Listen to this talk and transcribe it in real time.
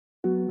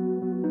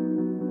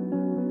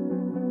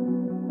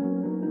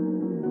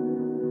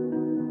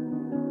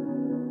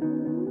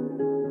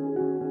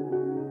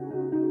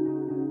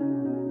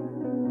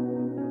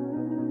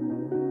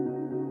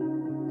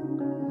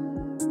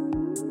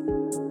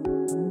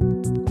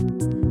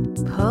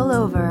Pull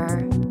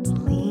over,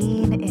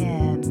 lean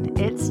in.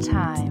 It's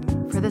time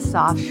for the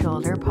Soft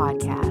Shoulder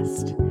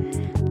Podcast.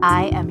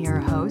 I am your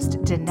host,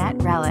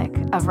 Danette Relic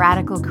of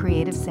Radical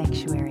Creative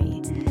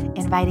Sanctuary,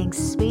 inviting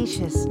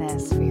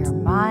spaciousness for your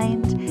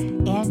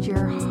mind and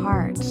your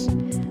heart.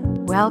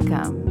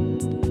 Welcome.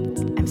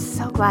 I'm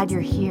so glad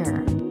you're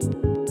here.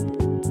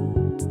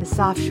 The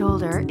Soft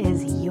Shoulder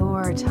is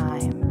your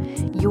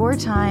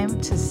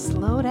time to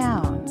slow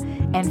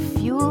down and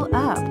fuel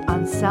up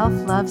on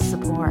self-love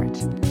support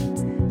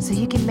so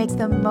you can make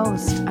the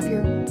most of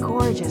your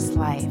gorgeous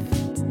life.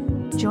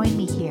 Join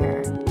me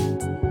here.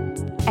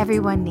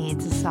 Everyone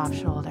needs a soft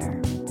shoulder.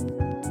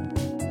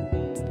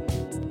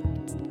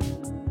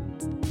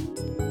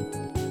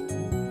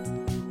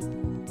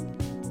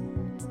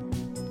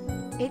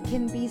 It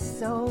can be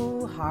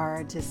so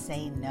hard to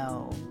say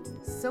no,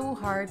 so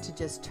hard to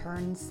just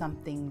turn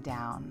something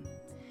down.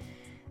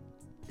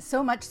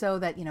 So much so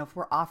that, if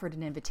we're offered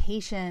an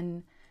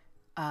invitation,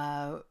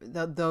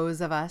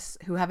 those of us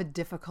who have a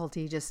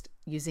difficulty just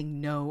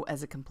using no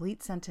as a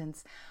complete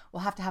sentence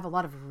will have to have a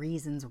lot of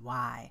reasons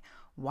why.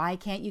 Why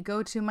can't you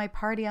go to my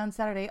party on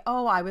Saturday?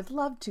 Oh, I would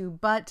love to,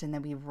 but, and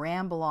then we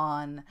ramble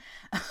on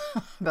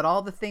about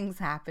all the things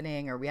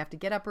happening, or we have to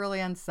get up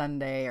early on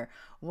Sunday or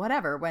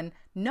whatever, when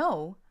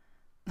no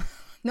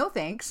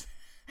thanks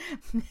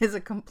is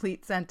a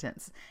complete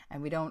sentence.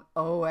 And we don't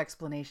owe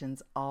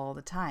explanations all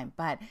the time,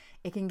 but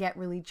it can get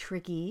really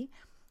tricky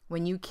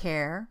when you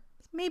care,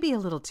 maybe a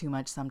little too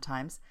much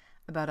sometimes,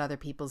 about other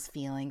people's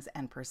feelings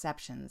and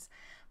perceptions,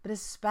 but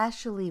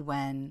especially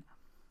when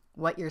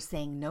what you're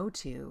saying no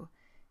to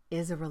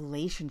is a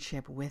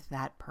relationship with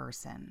that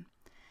person.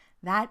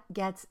 That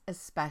gets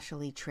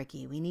especially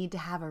tricky. We need to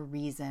have a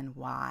reason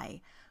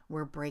why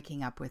we're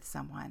breaking up with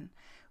someone.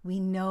 We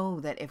know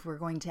that if we're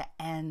going to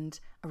end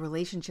a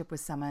relationship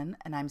with someone,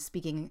 and I'm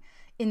speaking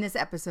in this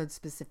episode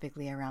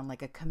specifically around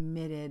like a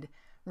committed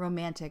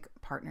romantic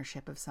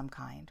partnership of some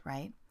kind,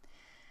 right?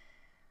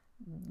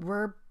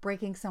 We're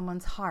breaking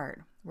someone's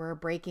heart. We're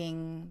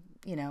breaking,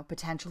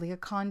 potentially a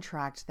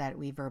contract that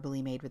we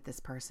verbally made with this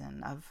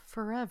person of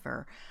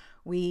forever.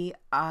 We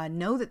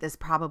know that this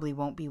probably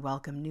won't be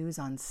welcome news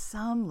on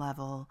some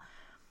level,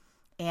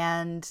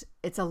 and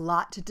it's a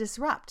lot to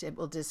disrupt. It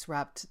will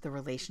disrupt the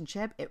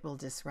relationship. It will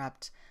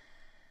disrupt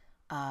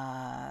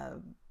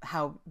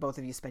how both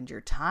of you spend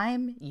your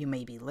time. You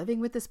may be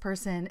living with this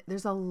person.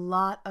 There's a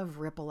lot of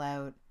ripple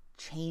out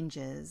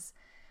changes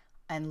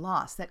and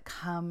loss that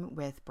come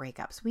with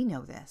breakups. We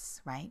know this,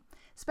 right?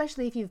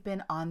 Especially if you've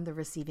been on the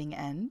receiving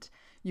end.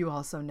 You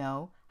also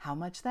know how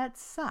much that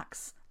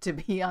sucks to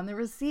be on the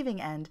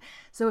receiving end.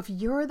 So if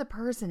you're the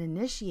person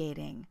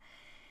initiating,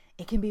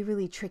 it can be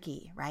really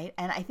tricky, right?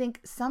 And I think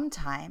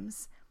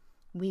sometimes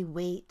we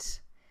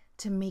wait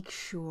to make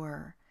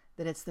sure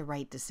that it's the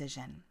right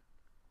decision.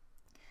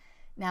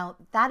 Now,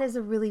 that is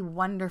a really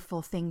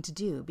wonderful thing to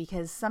do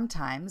because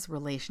sometimes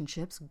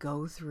relationships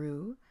go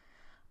through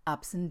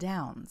ups and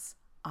downs,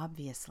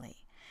 obviously.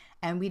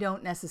 And we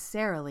don't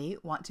necessarily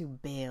want to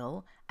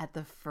bail at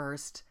the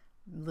first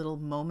little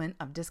moment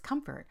of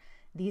discomfort.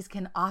 These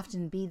can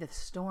often be the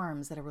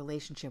storms that a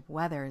relationship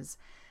weathers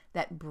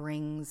that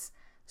brings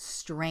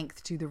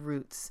strength to the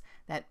roots,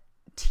 that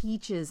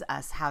teaches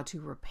us how to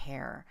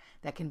repair,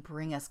 that can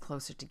bring us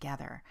closer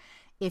together.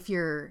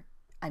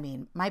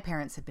 My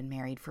parents have been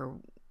married for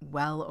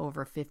well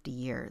over 50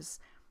 years.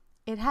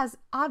 There's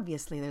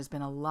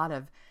been a lot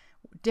of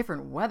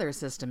different weather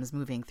systems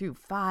moving through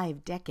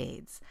 5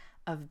 decades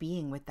of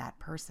being with that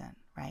person,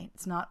 right?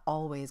 It's not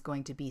always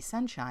going to be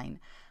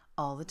sunshine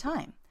all the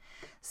time.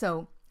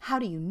 So how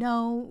do you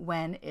know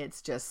when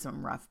it's just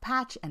some rough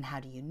patch, and how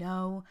do you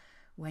know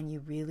when you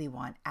really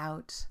want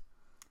out?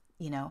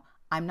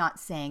 I'm not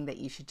saying that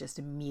you should just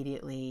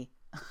immediately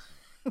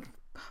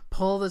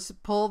pull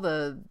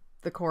the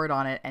cord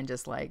on it and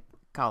just like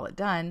call it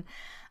done.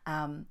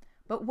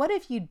 But what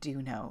if you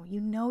do know?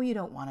 You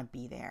don't want to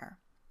be there.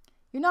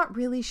 You're not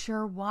really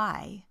sure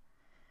why,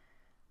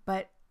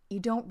 but you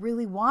don't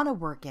really want to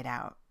work it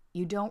out.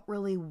 You don't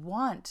really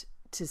want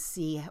to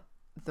see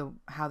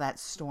how that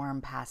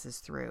storm passes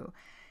through.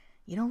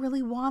 You don't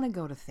really want to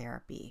go to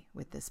therapy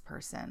with this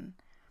person.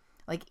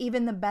 Like,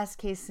 even the best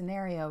case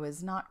scenario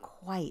is not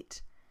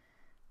quite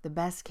the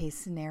best case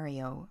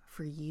scenario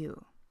for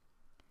you,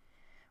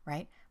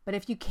 right? But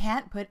if you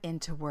can't put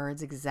into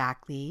words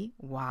exactly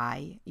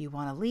why you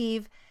want to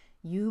leave,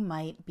 you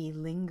might be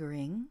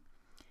lingering.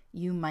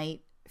 You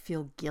might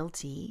feel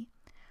guilty,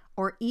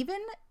 or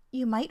even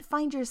you might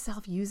find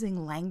yourself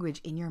using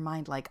language in your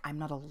mind like, I'm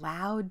not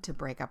allowed to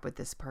break up with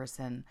this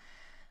person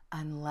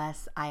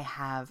unless I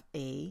have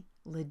a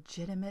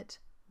legitimate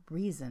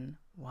reason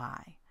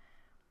why.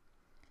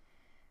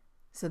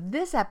 So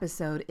this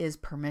episode is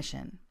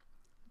permission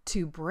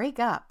to break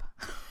up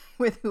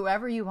with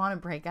whoever you want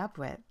to break up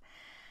with.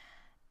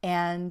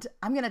 And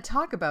I'm going to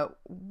talk about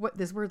what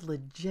this word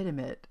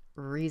legitimate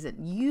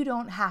reason. You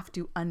don't have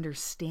to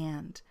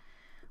understand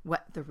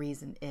what the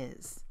reason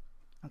is.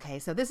 Okay,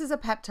 so this is a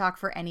pep talk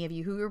for any of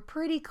you who are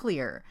pretty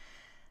clear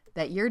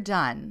that you're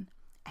done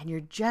and you're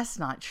just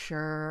not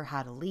sure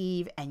how to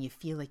leave, and you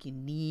feel like you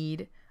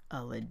need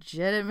a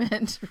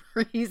legitimate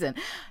reason.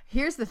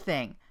 Here's the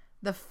thing.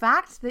 The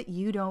fact that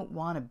you don't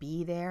want to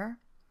be there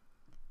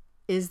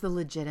is the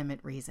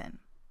legitimate reason.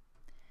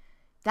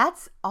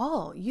 That's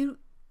all.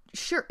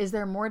 Sure, is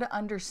there more to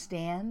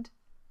understand?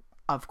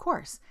 Of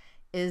course.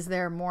 Is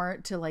there more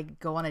to like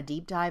go on a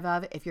deep dive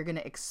of? If you're going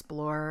to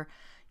explore,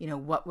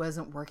 what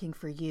wasn't working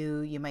for you,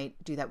 you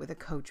might do that with a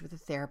coach, with a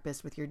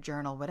therapist, with your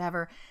journal,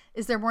 whatever.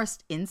 Is there more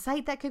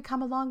insight that could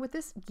come along with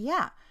this?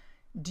 Yeah.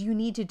 Do you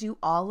need to do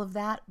all of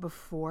that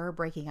before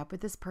breaking up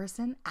with this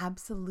person?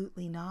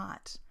 Absolutely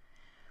not.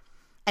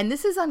 And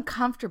this is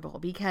uncomfortable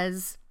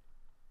because,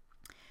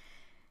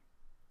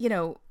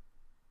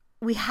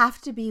 we have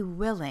to be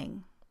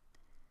willing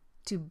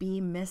to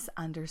be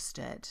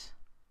misunderstood.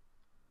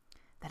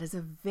 That is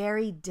a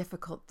very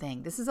difficult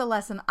thing. This is a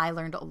lesson I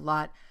learned a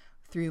lot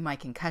through my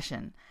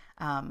concussion.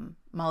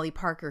 Molly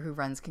Parker, who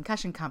runs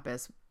Concussion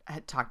Compass,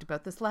 had talked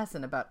about this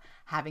lesson about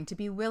having to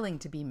be willing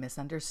to be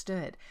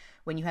misunderstood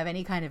when you have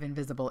any kind of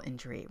invisible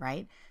injury,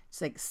 right? It's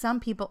like some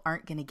people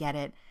aren't going to get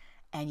it,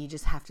 and you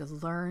just have to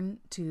learn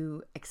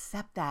to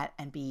accept that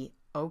and be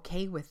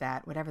okay with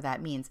that, whatever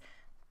that means.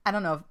 I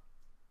don't know if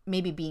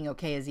maybe being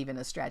okay is even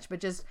a stretch, but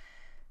just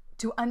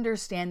to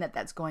understand that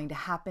that's going to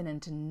happen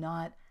and to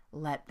not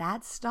let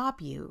that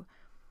stop you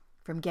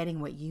from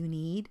getting what you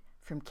need,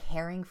 from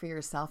caring for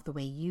yourself the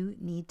way you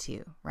need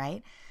to,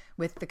 right?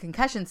 With the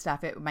concussion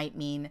stuff, it might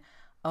mean,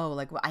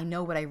 I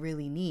know what I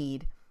really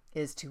need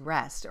is to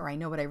rest, or I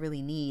know what I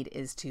really need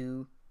is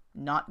to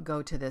not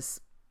go to this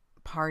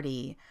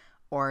party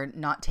or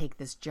not take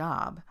this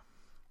job.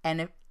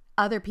 And if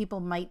other people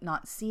might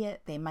not see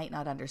it, they might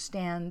not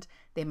understand,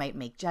 they might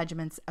make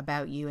judgments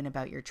about you and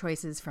about your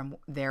choices from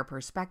their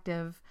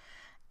perspective.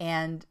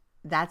 And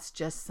that's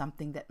just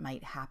something that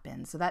might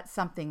happen. So that's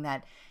something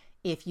that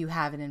if you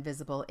have an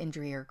invisible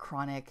injury or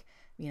chronic,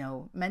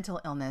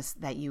 mental illness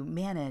that you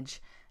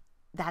manage,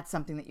 that's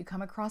something that you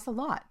come across a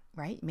lot,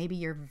 right? Maybe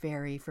you're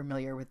very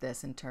familiar with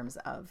this in terms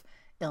of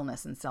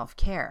illness and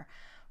self-care.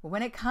 But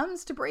when it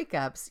comes to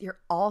breakups, you're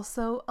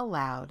also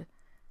allowed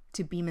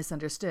to be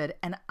misunderstood.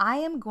 And I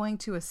am going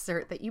to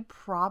assert that you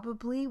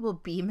probably will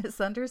be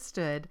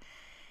misunderstood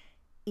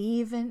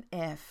even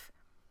if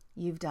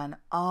you've done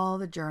all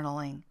the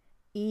journaling,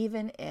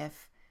 even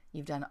if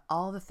you've done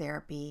all the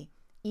therapy,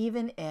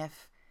 even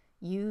if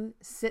you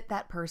sit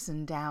that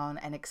person down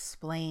and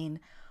explain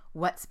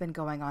what's been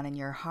going on in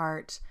your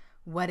heart,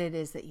 what it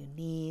is that you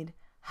need,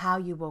 how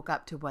you woke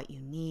up to what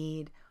you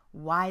need,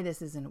 why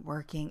this isn't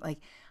working. Like,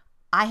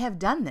 I have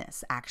done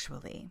this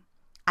actually.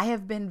 I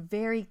have been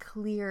very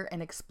clear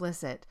and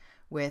explicit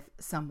with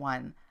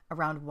someone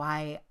around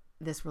why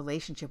this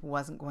relationship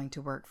wasn't going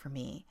to work for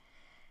me.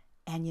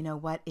 And you know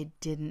what? It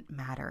didn't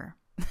matter.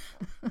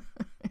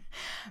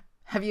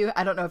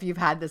 I don't know if you've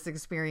had this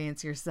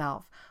experience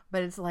yourself,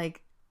 but it's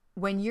like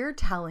when you're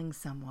telling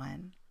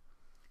someone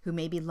who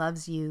maybe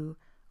loves you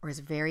or is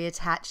very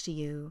attached to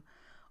you,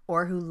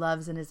 or who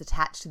loves and is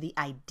attached to the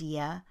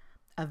idea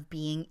of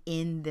being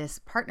in this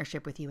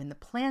partnership with you and the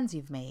plans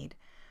you've made,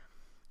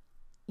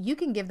 you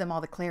can give them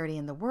all the clarity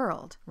in the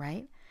world,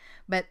 right?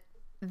 But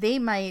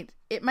it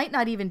might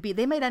not even be,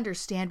 they might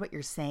understand what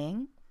you're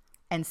saying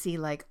and see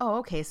like, oh,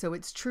 okay, so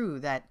it's true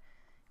that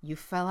you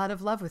fell out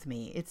of love with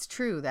me. It's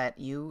true that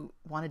you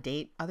want to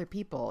date other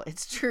people.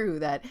 It's true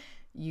that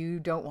you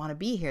don't want to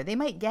be here. They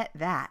might get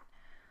that.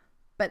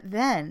 But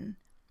then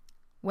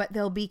what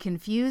they'll be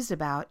confused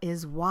about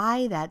is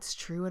why that's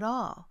true at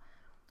all.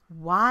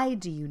 Why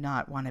do you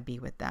not want to be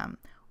with them?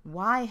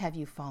 Why have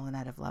you fallen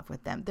out of love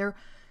with them?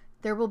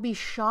 There will be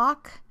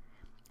shock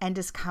and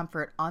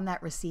discomfort on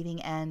that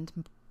receiving end,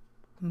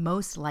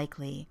 most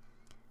likely,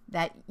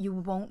 that you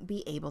won't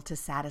be able to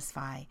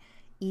satisfy,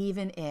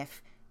 even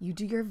if you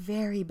do your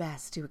very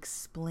best to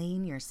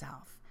explain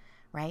yourself,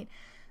 right?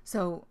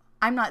 So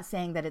I'm not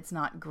saying that it's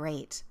not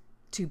great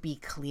to be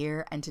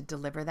clear and to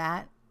deliver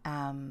that.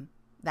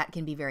 That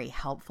can be very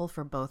helpful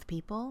for both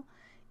people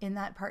in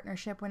that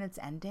partnership when it's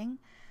ending.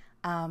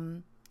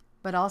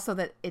 But also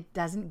that it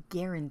doesn't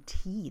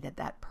guarantee that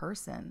that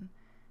person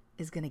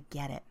is going to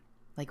get it,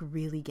 like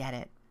really get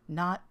it,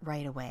 not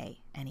right away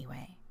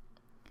anyway.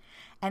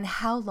 And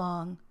how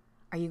long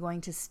are you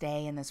going to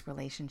stay in this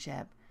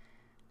relationship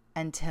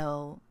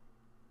until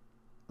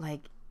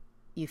like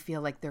you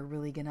feel like they're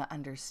really going to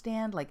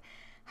understand? Like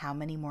how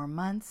many more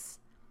months,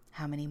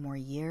 how many more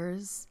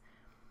years?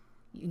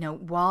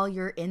 While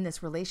you're in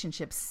this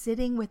relationship,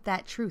 sitting with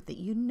that truth that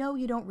you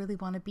don't really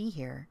want to be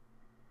here.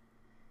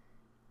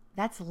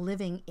 That's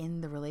living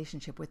in the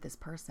relationship with this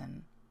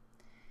person.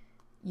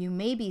 You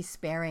may be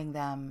sparing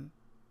them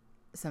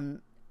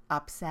some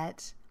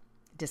upset,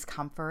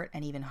 discomfort,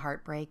 and even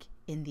heartbreak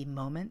in the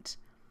moment.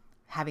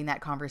 Having that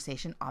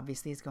conversation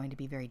obviously is going to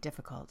be very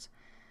difficult.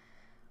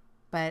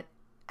 But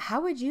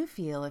how would you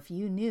feel if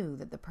you knew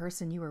that the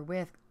person you were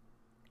with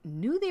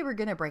knew they were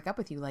going to break up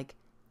with you like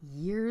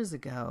years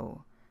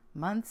ago,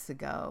 months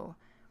ago,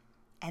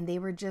 and they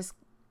were just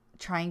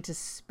trying to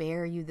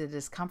spare you the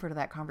discomfort of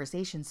that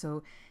conversation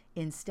so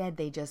Instead,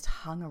 they just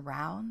hung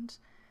around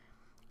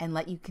and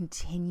let you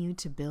continue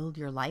to build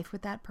your life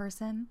with that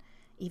person,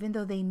 even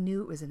though they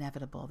knew it was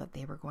inevitable that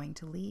they were going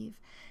to leave.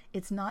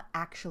 It's not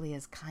actually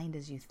as kind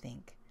as you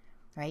think,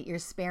 right? You're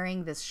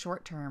sparing this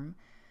short-term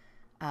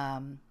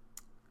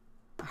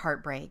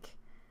heartbreak,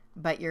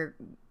 but you're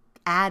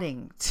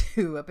adding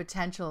to a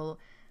potential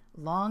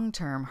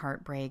long-term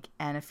heartbreak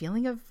and a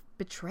feeling of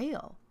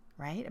betrayal,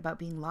 right? About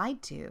being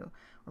lied to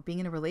or being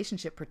in a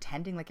relationship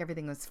pretending like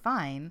everything was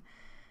fine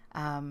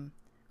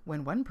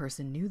when one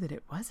person knew that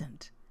it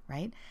wasn't,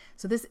 right?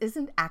 So this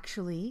isn't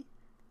actually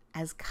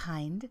as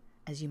kind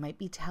as you might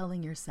be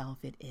telling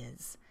yourself it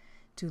is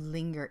to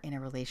linger in a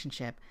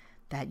relationship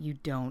that you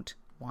don't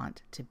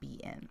want to be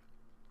in.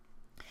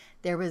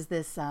 There was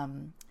this,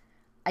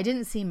 I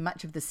didn't see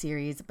much of the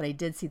series, but I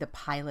did see the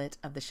pilot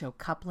of the show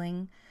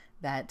Coupling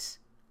that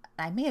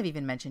I may have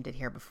even mentioned it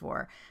here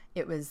before.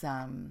 It was,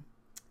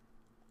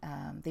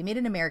 they made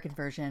an American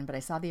version, but I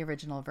saw the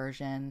original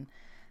version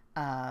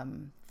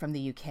from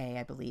the UK,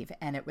 I believe.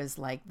 And it was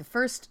like the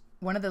first,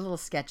 one of the little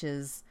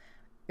sketches,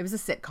 it was a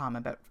sitcom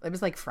about, it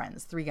was like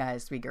Friends, 3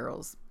 guys, 3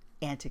 girls,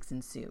 antics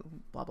ensue,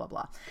 blah, blah,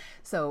 blah.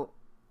 So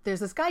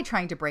there's this guy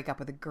trying to break up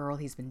with a girl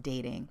he's been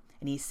dating,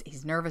 and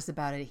he's nervous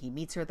about it. He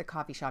meets her at the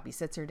coffee shop. He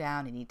sits her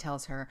down and he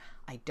tells her,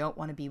 I don't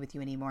want to be with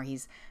you anymore.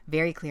 He's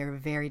very clear,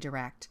 very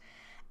direct.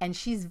 And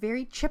she's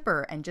very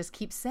chipper and just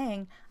keeps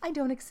saying, I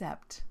don't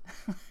accept,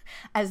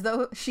 as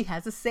though she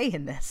has a say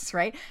in this,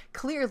 right?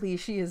 Clearly,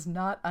 she is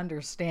not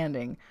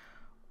understanding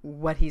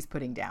what he's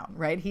putting down,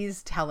 right?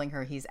 He's telling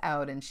her he's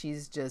out and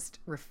she's just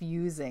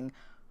refusing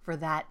for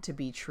that to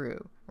be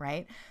true,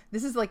 right?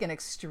 This is like an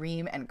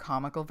extreme and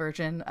comical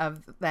version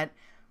of that.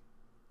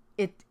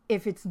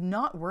 If it's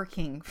not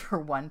working for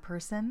one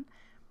person,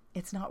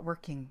 it's not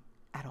working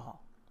at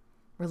all.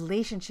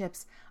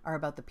 Relationships are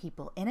about the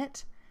people in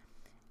it.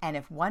 And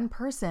if one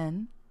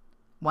person,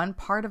 one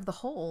part of the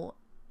whole,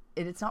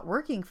 it's not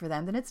working for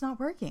them, then it's not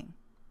working,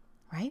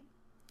 right?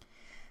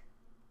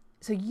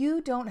 So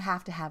you don't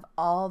have to have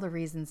all the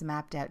reasons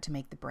mapped out to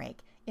make the break.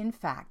 In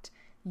fact,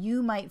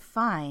 you might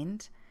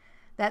find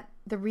that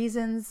the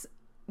reasons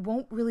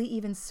won't really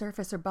even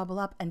surface or bubble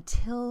up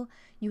until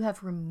you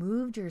have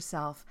removed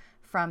yourself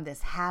from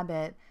this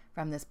habit,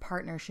 from this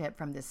partnership,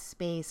 from this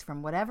space,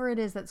 from whatever it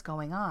is that's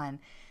going on.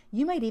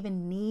 You might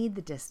even need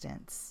the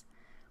distance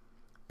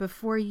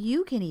before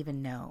you can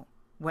even know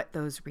what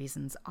those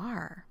reasons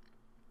are.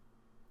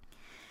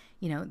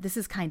 You know, this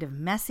is kind of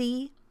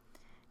messy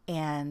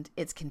and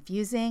it's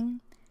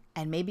confusing,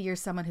 and maybe you're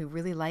someone who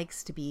really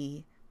likes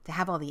to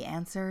have all the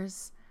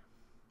answers,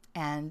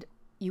 and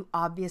you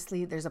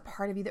obviously, there's a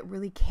part of you that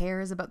really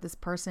cares about this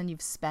person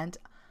you've spent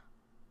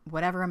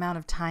whatever amount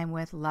of time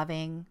with,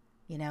 loving,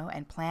 you know,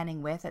 and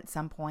planning with at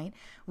some point.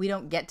 We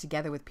don't get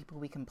together with people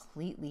we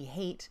completely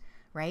hate,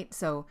 right?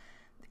 So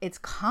it's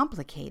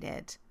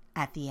complicated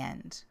at the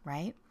end,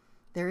 right?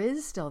 There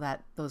is still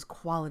those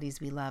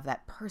qualities we love,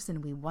 that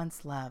person we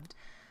once loved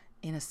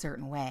in a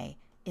certain way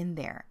in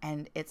there.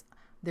 And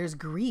there's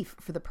grief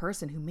for the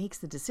person who makes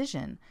the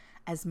decision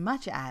as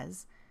much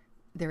as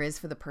there is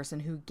for the person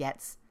who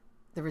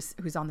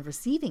who's on the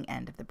receiving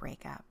end of the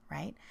breakup,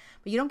 right?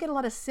 But you don't get a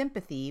lot of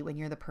sympathy when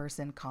you're the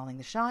person calling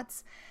the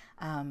shots.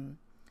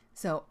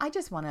 So I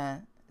just want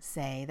to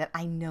say that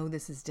I know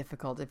this is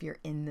difficult if you're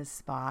in this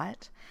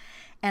spot.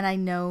 And I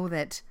know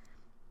that,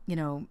 you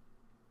know,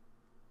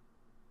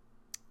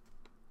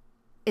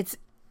 it's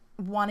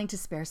wanting to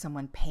spare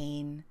someone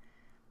pain,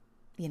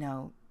 you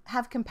know,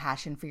 have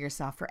compassion for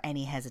yourself for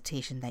any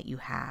hesitation that you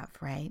have,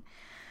 right?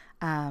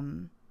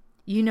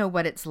 You know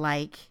what it's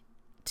like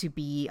to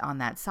be on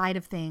that side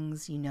of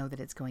things. You know that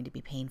it's going to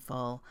be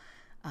painful.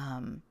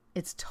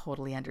 It's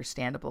totally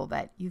understandable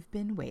that you've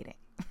been waiting.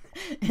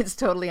 It's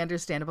totally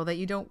understandable that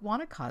you don't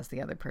want to cause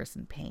the other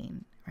person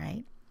pain,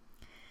 right?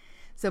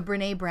 So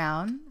Brene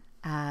Brown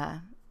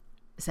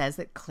says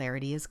that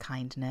clarity is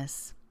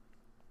kindness.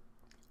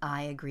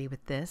 I agree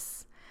with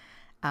this.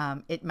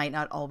 It might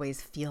not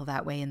always feel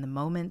that way in the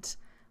moment,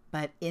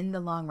 but in the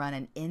long run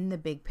and in the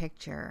big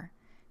picture,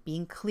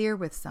 being clear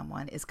with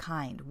someone is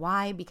kind.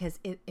 Why? Because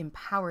it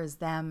empowers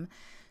them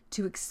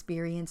to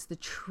experience the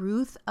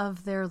truth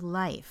of their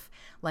life.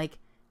 Like,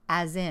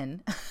 as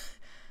in,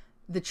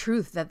 the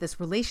truth that this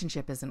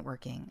relationship isn't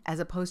working,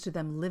 as opposed to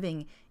them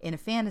living in a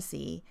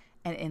fantasy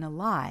and in a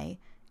lie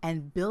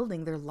and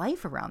building their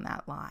life around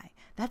that lie.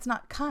 That's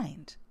not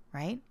kind,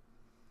 right?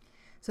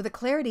 So the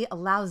clarity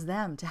allows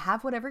them to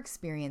have whatever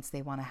experience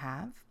they want to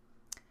have,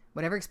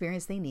 whatever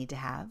experience they need to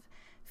have,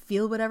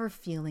 feel whatever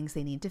feelings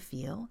they need to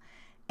feel,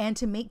 and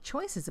to make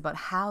choices about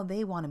how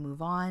they want to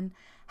move on,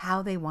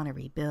 how they want to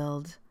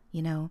rebuild,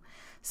 you know?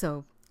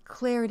 So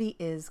clarity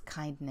is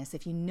kindness.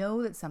 If you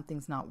know that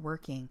something's not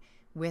working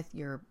with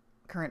your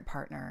current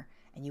partner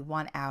and you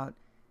want out,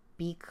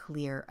 be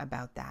clear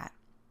about that.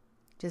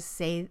 Just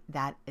say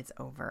that it's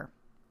over.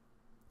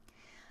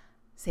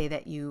 Say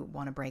that you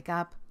want to break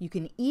up. You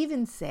can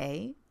even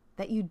say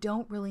that you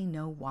don't really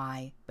know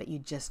why, but you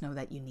just know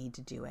that you need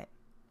to do it.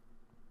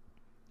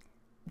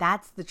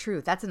 That's the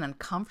truth. That's an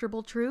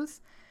uncomfortable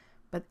truth,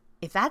 but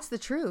if that's the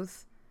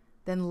truth,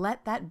 then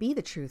let that be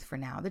the truth for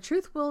now. The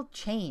truth will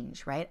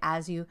change, right?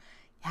 As you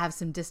have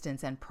some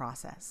distance and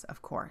process,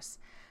 of course.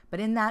 But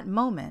in that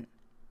moment,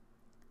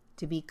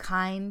 to be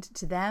kind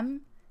to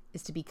them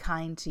is to be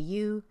kind to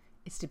you,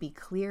 is to be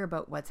clear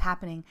about what's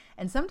happening.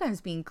 And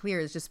sometimes being clear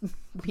is just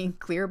being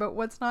clear about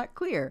what's not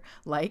clear.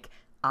 Like,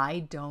 I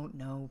don't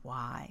know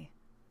why.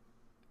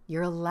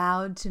 You're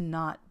allowed to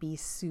not be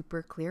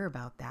super clear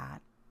about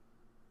that.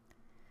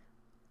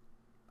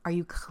 Are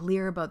you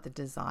clear about the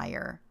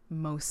desire?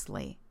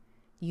 Mostly.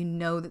 You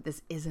know that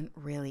this isn't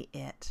really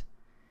it.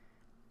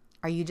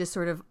 Are you just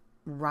sort of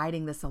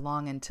riding this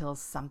along until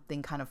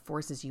something kind of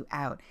forces you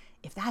out?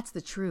 If that's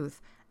the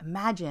truth,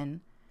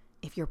 imagine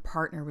if your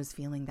partner was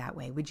feeling that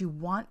way. Wouldn't you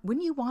want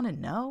to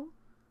know?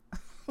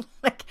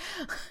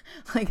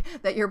 like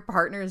that your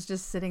partner is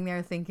just sitting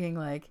there thinking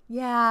like,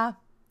 yeah,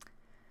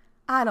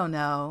 I don't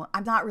know.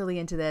 I'm not really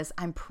into this.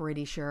 I'm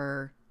pretty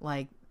sure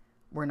like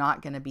we're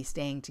not going to be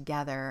staying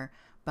together,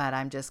 but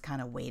I'm just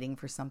kind of waiting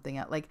for something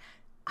else. Like,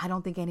 I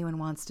don't think anyone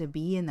wants to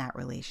be in that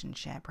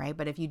relationship, right?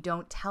 But if you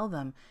don't tell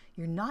them,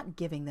 you're not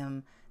giving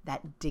them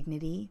that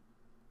dignity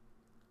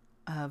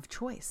of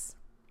choice,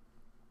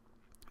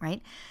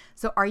 right?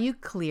 So are you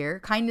clear?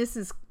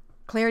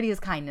 Clarity is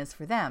kindness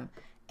for them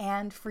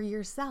and for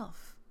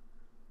yourself.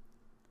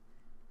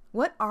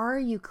 What are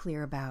you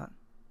clear about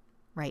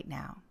right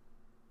now?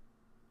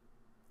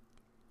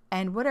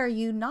 And what are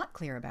you not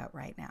clear about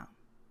right now?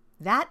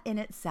 That in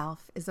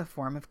itself is a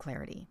form of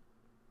clarity.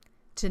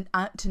 To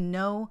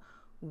know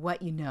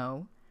what you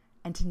know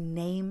and to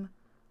name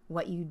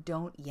what you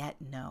don't yet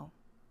know.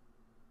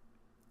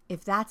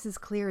 If that's as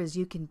clear as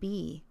you can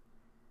be,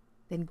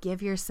 then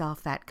give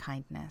yourself that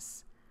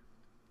kindness.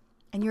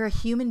 And you're a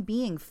human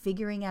being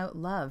figuring out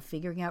love,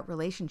 figuring out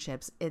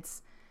relationships.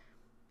 It's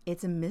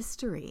a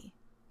mystery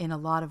in a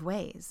lot of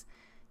ways.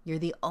 You're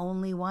the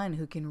only one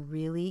who can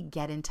really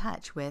get in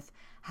touch with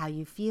how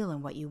you feel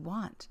and what you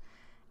want.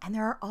 And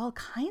there are all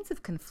kinds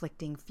of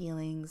conflicting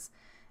feelings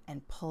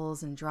and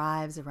pulls and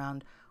drives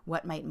around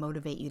what might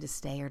motivate you to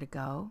stay or to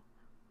go.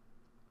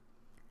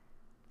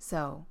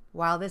 So,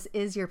 while this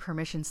is your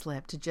permission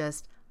slip to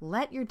just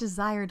let your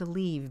desire to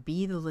leave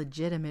be the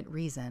legitimate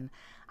reason,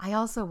 I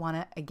also want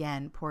to,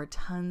 again, pour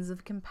tons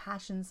of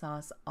compassion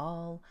sauce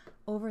all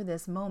over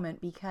this moment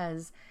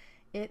because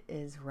it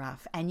is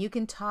rough. And you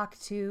can talk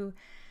to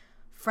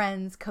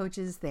friends,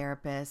 coaches,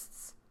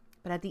 therapists,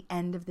 but at the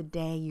end of the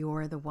day,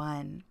 you're the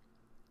one.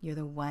 You're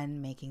the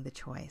one making the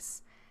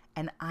choice.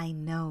 And I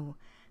know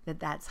that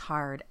that's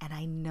hard, and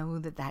I know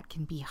that that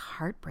can be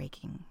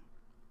heartbreaking.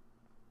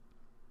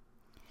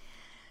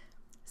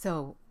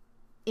 So,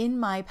 in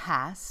my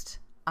past,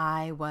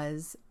 I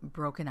was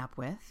broken up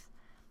with.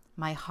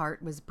 My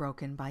heart was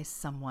broken by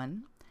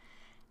someone,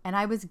 and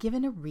I was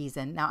given a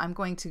reason. Now, I'm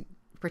going to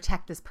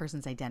protect this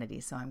person's identity,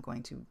 so I'm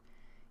going to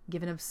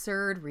give an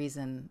absurd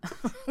reason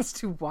as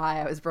to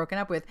why I was broken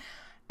up with.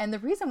 And the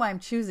reason why I'm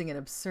choosing an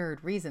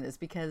absurd reason is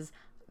because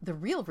the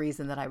real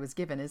reason that I was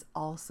given is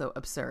also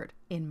absurd,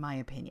 in my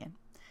opinion.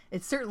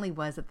 It certainly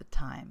was at the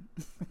time.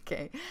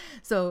 Okay.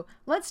 So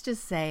let's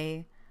just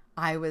say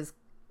I was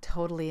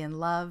totally in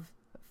love,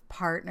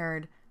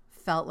 partnered,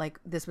 felt like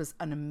this was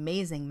an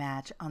amazing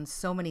match on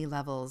so many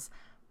levels,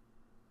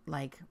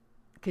 like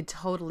could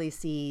totally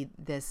see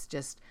this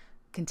just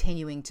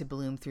continuing to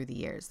bloom through the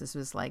years. This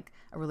was like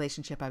a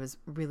relationship I was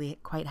really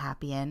quite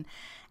happy in,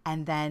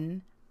 and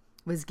then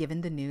was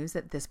given the news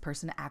that this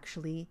person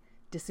actually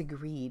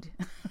disagreed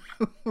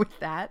with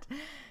that.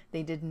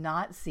 They did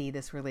not see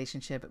this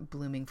relationship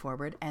blooming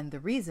forward. And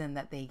the reason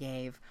that they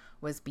gave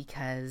was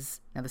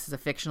because, now this is a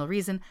fictional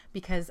reason,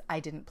 because I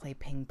didn't play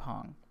ping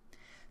pong.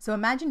 So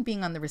imagine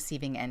being on the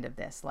receiving end of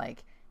this.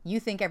 Like, you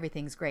think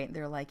everything's great. And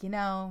they're like,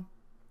 I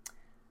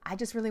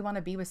just really want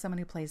to be with someone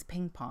who plays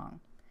ping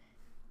pong.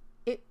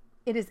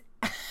 It is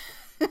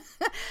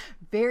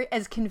very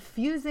as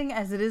confusing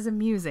as it is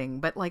amusing,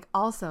 but like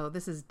also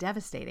this is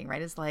devastating,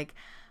 right? It's like,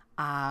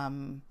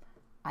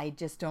 I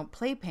just don't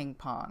play ping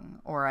pong,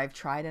 or I've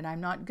tried and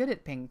I'm not good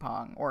at ping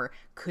pong, or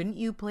couldn't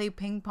you play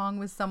ping pong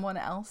with someone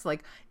else?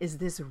 Like, is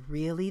this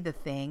really the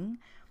thing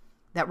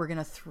that we're going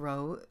to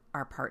throw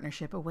our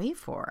partnership away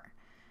for,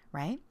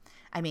 right?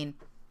 I mean,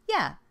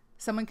 yeah,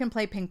 someone can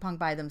play ping pong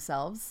by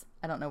themselves.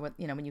 I don't know what,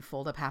 when you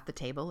fold up half the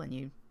table and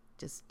you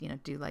just,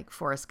 do like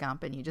Forrest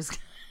Gump and you just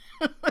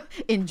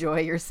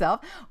enjoy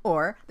yourself.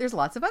 Or there's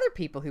lots of other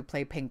people who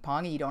play ping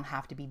pong and you don't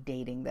have to be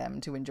dating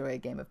them to enjoy a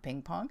game of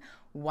ping pong.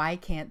 Why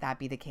can't that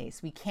be the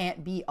case? We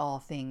can't be all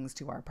things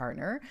to our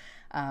partner.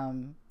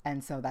 And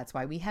so that's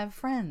why we have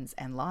friends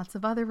and lots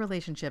of other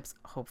relationships,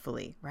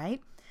 hopefully,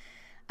 right?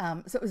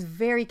 So it was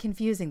very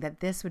confusing that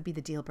this would be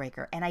the deal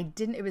breaker. And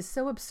it was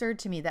so absurd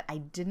to me that I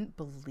didn't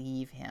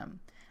believe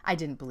him. I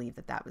didn't believe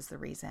that that was the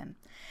reason.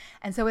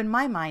 And so in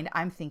my mind,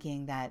 I'm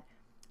thinking that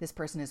this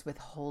person is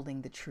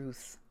withholding the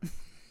truth.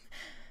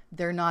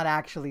 They're not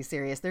actually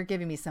serious. They're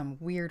giving me some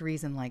weird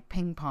reason like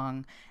ping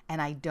pong,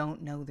 and I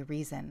don't know the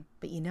reason.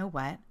 But you know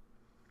what?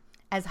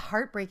 As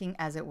heartbreaking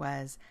as it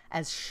was,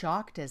 as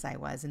shocked as I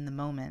was in the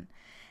moment,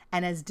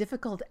 And as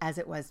difficult as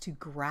it was to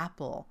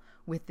grapple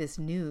with this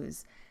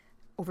news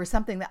over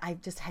something that I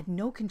just had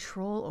no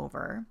control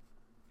over,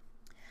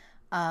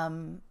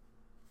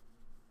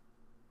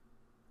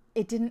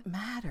 it didn't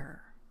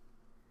matter.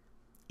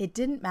 It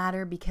didn't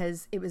matter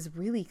because it was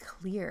really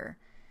clear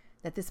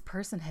that this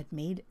person had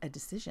made a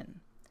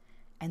decision.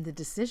 And the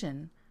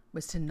decision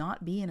was to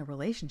not be in a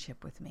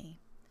relationship with me.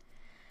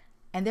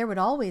 And there would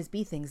always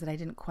be things that I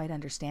didn't quite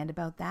understand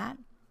about that.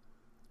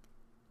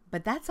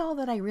 But that's all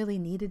that I really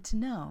needed to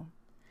know.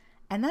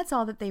 And that's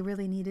all that they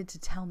really needed to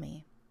tell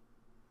me.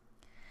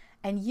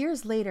 And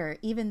years later,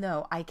 even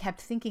though I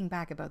kept thinking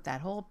back about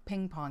that whole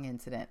ping pong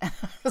incident, I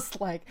was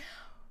like,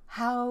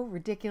 how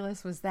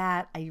ridiculous was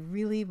that? I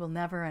really will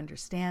never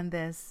understand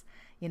this,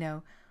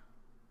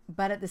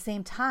 But at the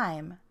same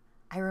time,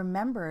 I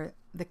remember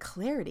the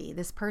clarity.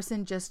 This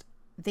person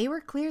they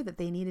were clear that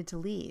they needed to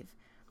leave.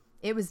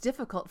 It was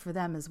difficult for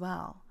them as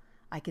well.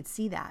 I could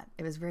see that.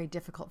 It was very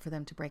difficult for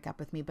them to break up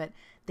with me, but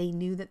they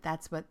knew that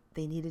that's what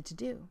they needed to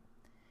do.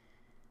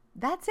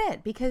 That's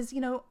it. Because,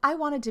 I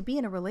wanted to be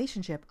in a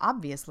relationship,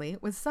 obviously,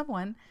 with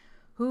someone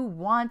who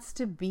wants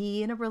to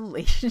be in a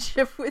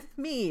relationship with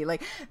me.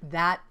 Like,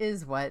 that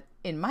is what,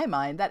 in my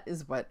mind, that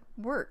is what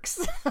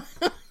works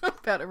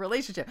about a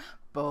relationship.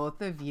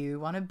 Both of you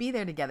want to be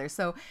there together.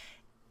 So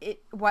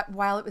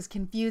while it was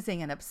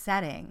confusing and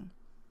upsetting,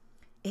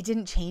 it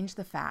didn't change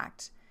the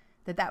fact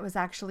that that was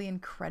actually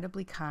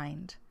incredibly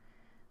kind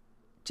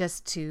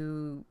just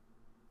to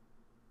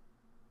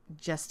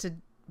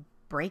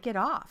break it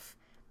off.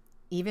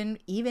 Even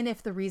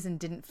if the reason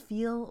didn't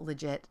feel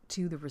legit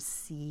to the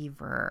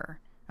receiver.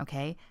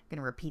 Okay? I'm going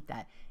to repeat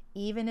that.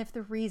 Even if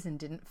the reason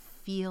didn't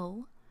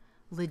feel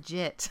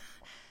legit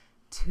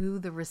to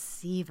the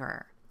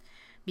receiver.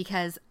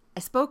 Because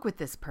I spoke with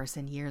this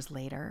person years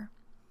later,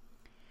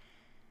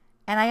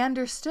 and I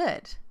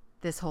understood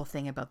this whole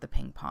thing about the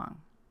ping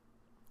pong.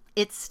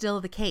 It's still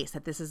the case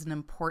that this is an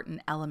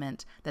important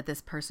element that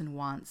this person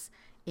wants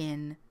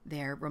in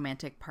their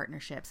romantic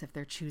partnerships if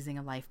they're choosing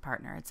a life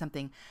partner. It's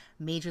something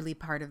majorly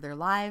part of their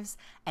lives,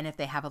 and if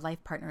they have a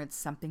life partner, it's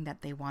something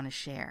that they want to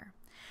share.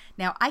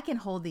 Now, I can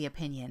hold the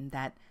opinion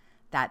that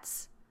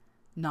that's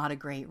not a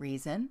great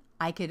reason.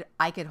 I could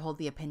hold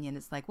the opinion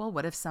it's like, well,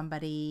 what if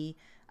somebody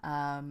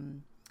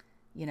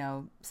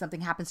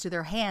something happens to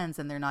their hands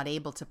and they're not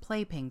able to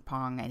play ping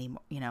pong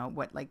anymore.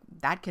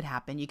 That could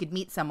happen. You could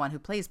meet someone who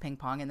plays ping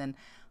pong and then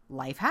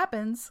life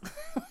happens.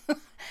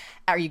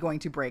 Are you going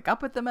to break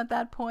up with them at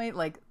that point?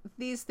 Like,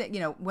 these things,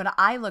 what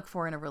I look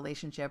for in a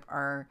relationship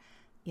are,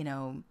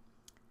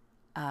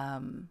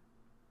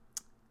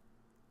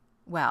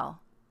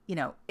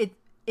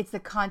 it's the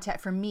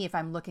context for me. If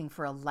I'm looking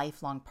for a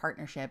lifelong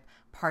partnership,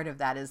 part of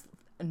that is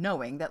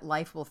knowing that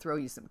life will throw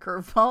you some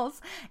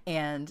curveballs,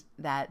 and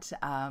that,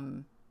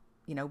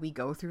 we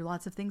go through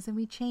lots of things and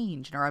we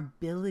change, and our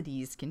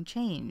abilities can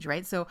change,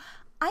 right? So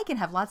I can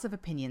have lots of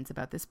opinions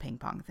about this ping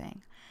pong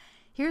thing.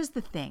 Here's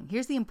the thing.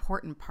 Here's the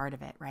important part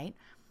of it, right?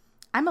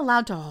 I'm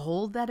allowed to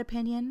hold that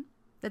opinion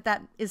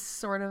that is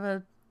sort of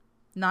a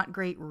not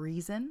great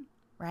reason,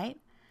 right?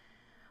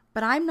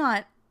 But I'm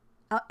not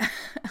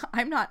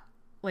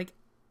like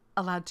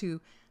allowed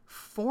to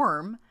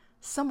form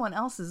someone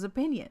else's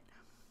opinion.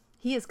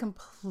 He is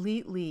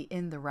completely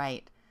in the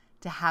right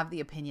to have the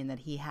opinion that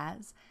he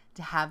has,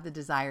 to have the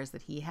desires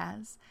that he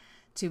has,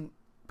 to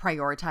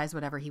prioritize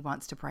whatever he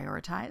wants to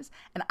prioritize.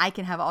 And I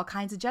can have all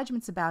kinds of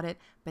judgments about it,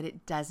 but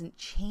it doesn't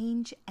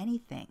change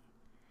anything,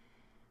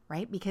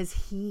 right?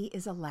 Because he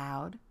is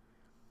allowed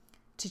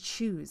to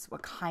choose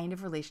what kind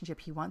of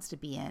relationship he wants to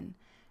be in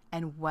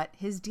and what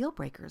his deal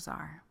breakers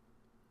are.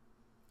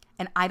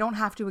 And I don't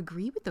have to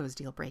agree with those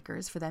deal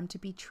breakers for them to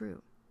be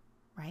true,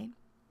 right?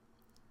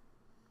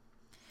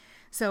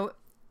 So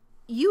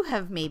you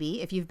have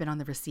maybe, if you've been on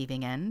the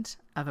receiving end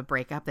of a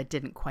breakup that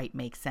didn't quite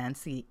make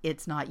sense,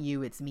 it's not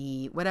you, it's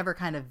me, whatever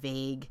kind of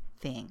vague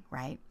thing,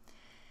 right?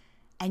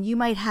 And you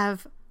might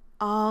have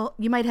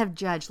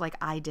judged, like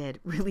I did,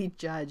 really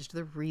judged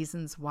the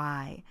reasons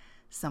why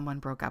someone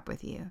broke up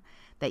with you,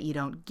 that you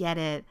don't get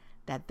it,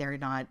 that they're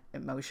not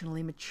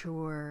emotionally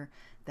mature,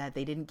 that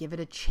they didn't give it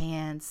a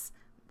chance,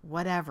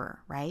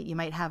 whatever, right? You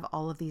might have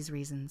all of these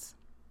reasons.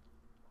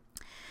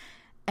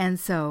 And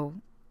so,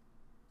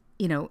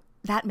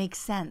 that makes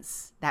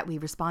sense that we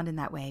respond in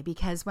that way,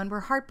 because when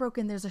we're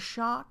heartbroken, there's a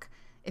shock,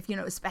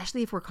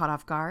 especially if we're caught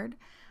off guard.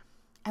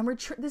 And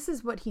this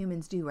is what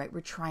humans do, right?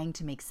 We're trying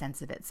to make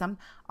sense of it.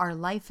 Our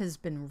life has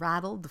been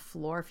rattled. The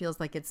floor feels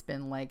like it's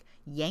been like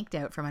yanked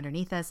out from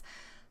underneath us.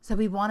 So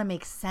we want to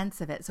make sense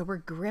of it. So we're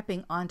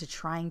gripping onto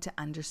trying to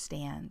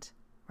understand,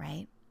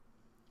 right?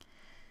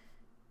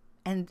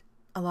 And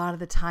a lot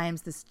of the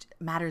times, this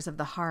matters of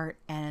the heart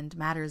and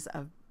matters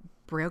of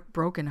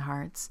broken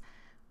hearts,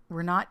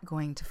 we're not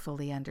going to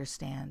fully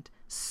understand.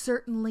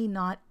 Certainly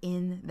not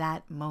in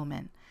that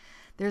moment.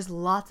 There's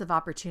lots of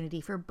opportunity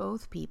for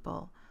both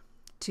people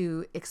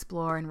to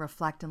explore and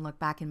reflect and look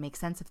back and make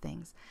sense of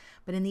things.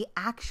 But in the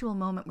actual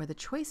moment where the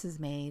choice is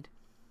made,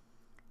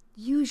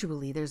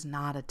 usually there's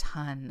not a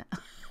ton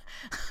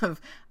of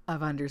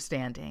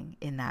understanding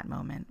in that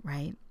moment,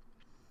 right?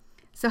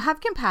 So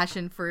have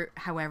compassion for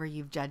however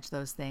you've judged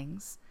those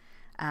things.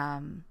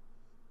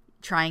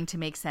 Trying to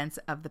make sense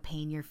of the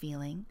pain you're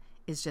feeling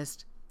is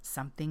just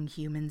something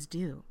humans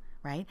do,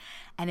 right?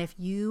 And if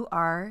you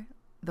are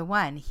the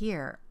one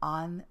here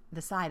on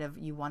the side of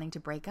you wanting to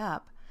break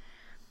up,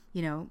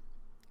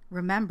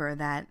 remember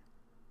that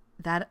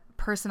that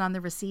person on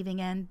the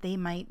receiving end, they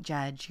might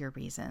judge your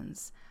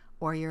reasons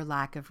or your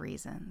lack of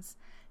reasons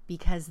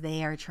because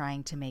they are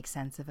trying to make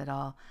sense of it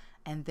all,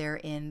 and they're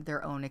in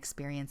their own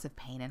experience of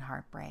pain and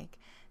heartbreak.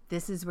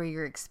 This is where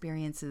your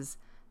experiences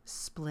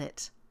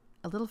split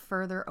a little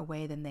further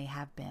away than they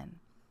have been,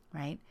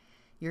 right?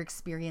 Your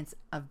experience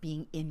of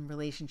being in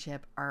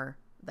relationship are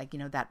like,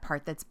 that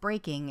part that's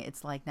breaking,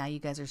 it's like now you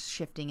guys are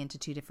shifting into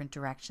two different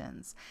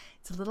directions.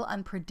 It's a little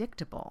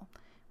unpredictable,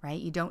 right?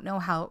 You don't know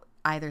how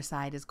either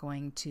side is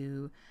going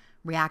to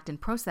react and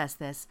process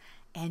this.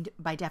 And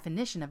by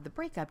definition of the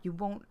breakup, you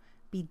won't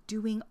be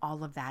doing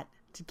all of that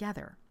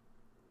together.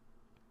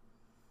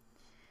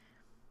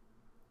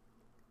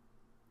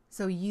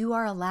 So you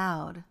are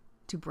allowed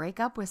to break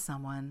up with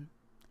someone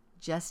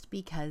just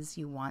because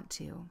you want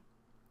to.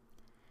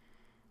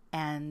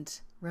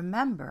 And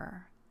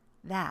remember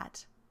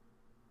that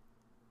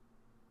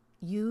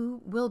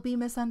you will be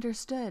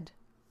misunderstood,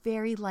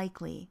 very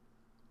likely.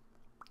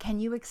 Can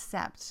you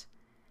accept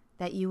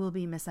that you will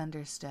be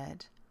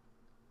misunderstood?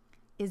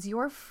 Is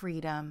your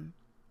freedom,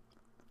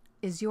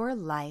 is your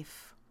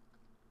life,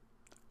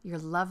 your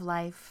love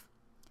life,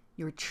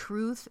 your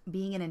truth,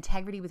 being in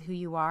integrity with who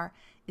you are,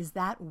 is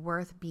that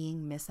worth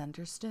being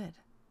misunderstood?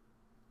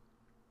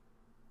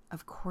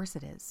 Of course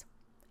it is.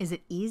 Is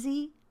it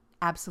easy?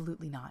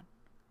 Absolutely not.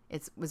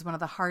 It was one of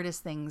the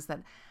hardest things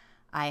that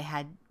I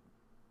had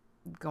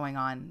going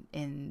on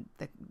in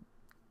the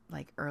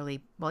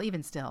early, well,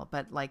 even still,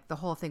 but the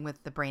whole thing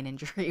with the brain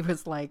injury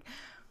was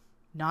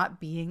not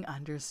being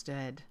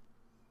understood.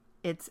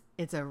 It's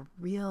a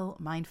real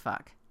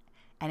mindfuck,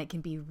 and it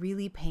can be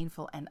really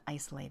painful and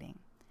isolating.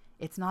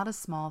 It's not a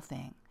small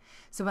thing.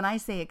 So when I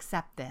say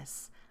accept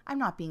this, I'm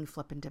not being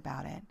flippant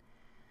about it.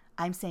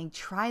 I'm saying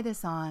try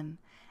this on,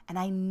 and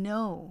I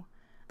know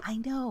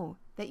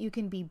that you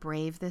can be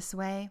brave this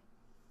way.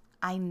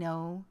 I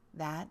know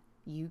that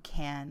you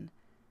can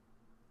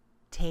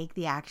take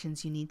the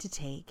actions you need to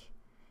take,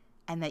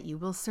 and that you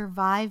will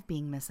survive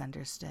being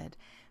misunderstood.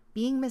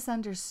 Being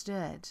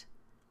misunderstood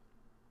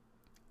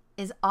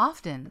is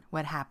often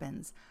what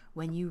happens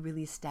when you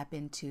really step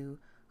into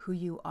who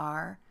you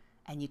are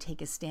and you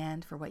take a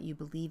stand for what you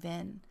believe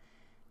in,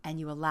 and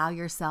you allow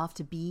yourself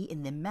to be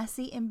in the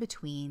messy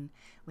in-between,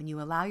 when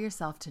you allow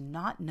yourself to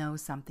not know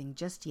something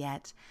just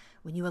yet,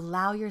 when you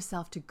allow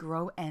yourself to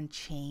grow and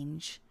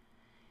change.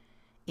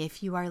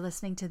 If you are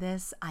listening to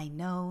this, I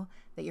know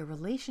that your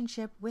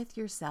relationship with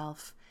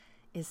yourself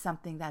is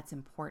something that's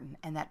important,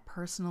 and that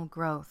personal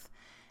growth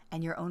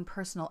and your own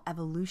personal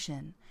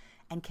evolution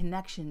and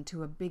connection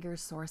to a bigger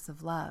source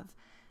of love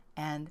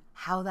and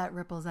how that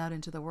ripples out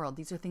into the world.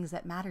 These are things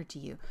that matter to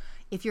you.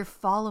 If you're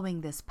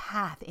following this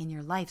path in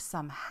your life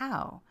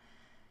somehow,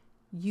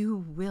 you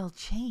will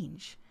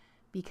change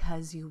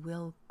because you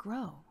will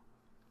grow.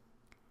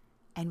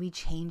 And we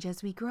change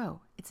as we grow.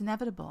 It's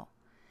inevitable.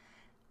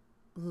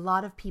 A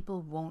lot of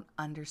people won't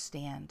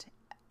understand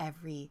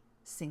every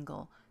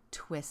single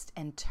twist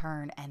and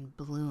turn and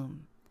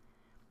bloom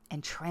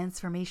and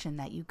transformation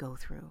that you go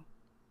through.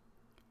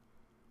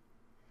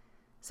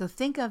 So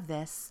think of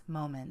this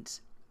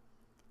moment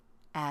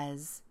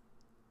as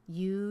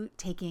you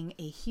taking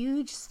a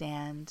huge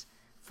stand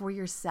for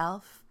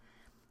yourself,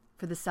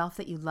 for the self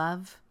that you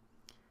love,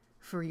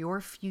 for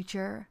your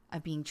future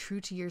of being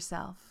true to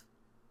yourself.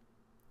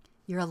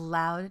 You're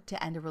allowed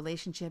to end a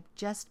relationship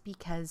just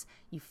because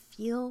you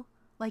feel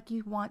like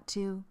you want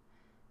to,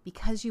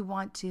 because you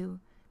want to,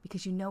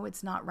 because you know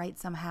it's not right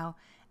somehow,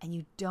 and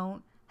you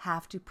don't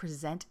have to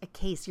present a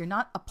case. You're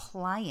not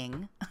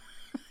applying.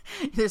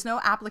 There's no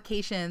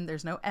application,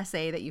 there's no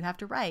essay that you have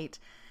to write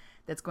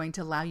that's going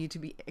to allow you to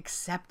be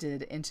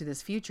accepted into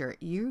this future.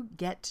 You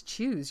get to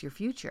choose your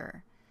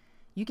future.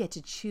 You get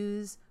to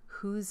choose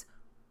who's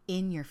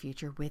in your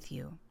future with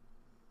you.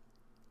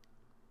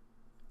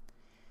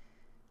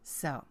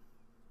 So,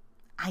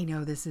 I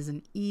know this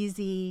isn't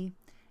easy,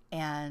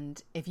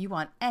 and if you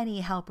want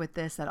any help with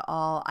this at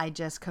all, I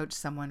just coached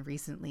someone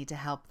recently to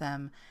help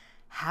them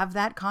have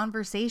that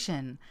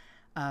conversation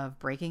of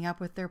breaking up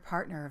with their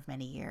partner of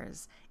many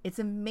years. It's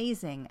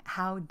amazing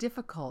how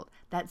difficult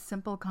that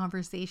simple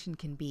conversation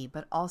can be,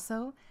 but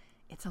also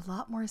it's a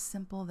lot more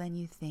simple than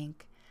you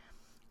think.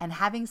 And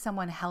having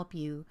someone help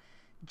you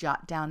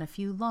jot down a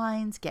few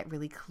lines, get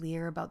really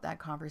clear about that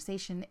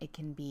conversation, it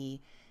can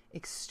be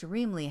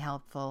extremely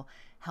helpful,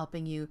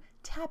 helping you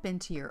tap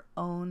into your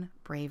own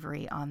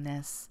bravery on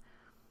this.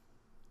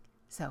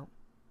 So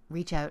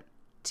reach out,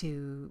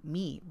 to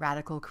me,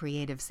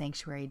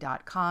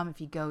 radicalcreativesanctuary.com.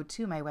 If you go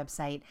to my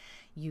website,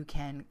 you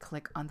can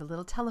click on the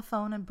little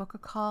telephone and book a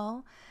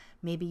call.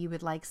 Maybe you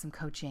would like some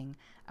coaching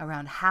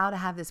around how to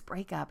have this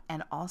breakup,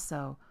 and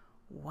also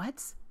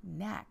what's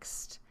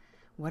next.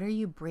 What are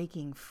you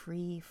breaking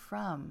free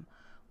from?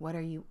 What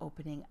are you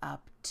opening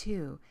up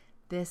to?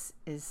 This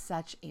is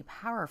such a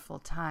powerful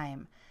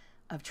time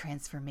of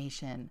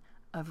transformation,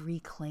 of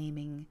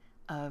reclaiming,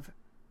 of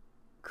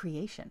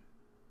creation.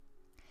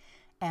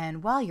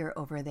 And while you're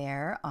over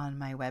there on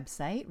my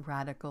website,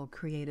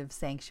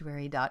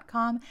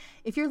 radicalcreativesanctuary.com,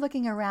 if you're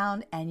looking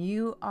around and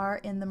you are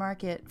in the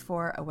market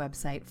for a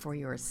website for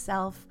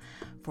yourself,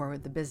 for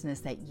the business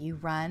that you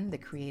run, the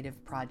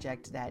creative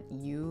project that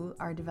you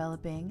are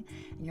developing,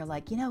 and you're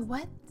like, you know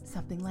what?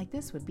 Something like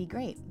this would be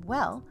great.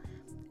 Well,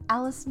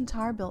 Allison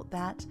Tarr built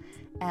that,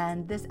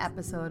 and this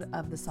episode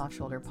of the Soft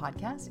Shoulder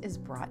podcast is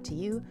brought to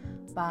you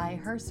by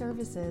her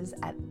services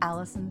at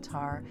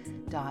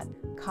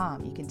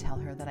allisontarr.com. You can tell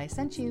her that I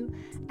sent you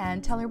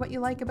and tell her what you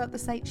like about the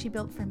site she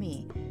built for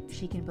me.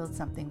 She can build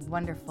something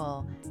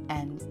wonderful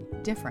and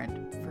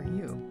different for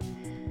you.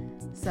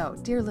 So,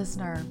 dear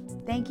listener,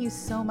 thank you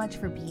so much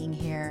for being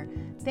here.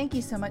 Thank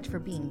you so much for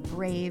being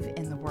brave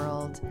in the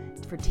world,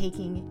 for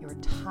taking your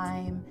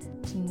time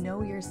to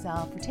know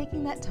yourself, for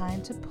taking that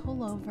time to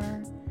pull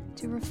over,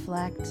 to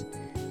reflect,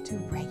 to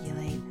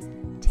regulate.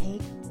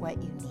 Take what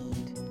you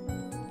need.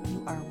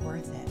 You are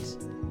worth it.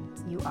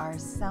 You are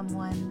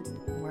someone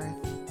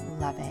worth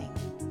loving.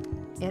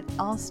 It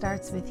all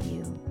starts with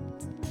you.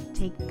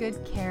 Take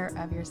good care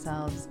of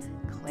yourselves.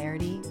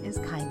 Clarity is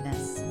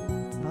kindness.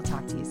 We'll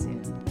talk to you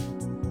soon.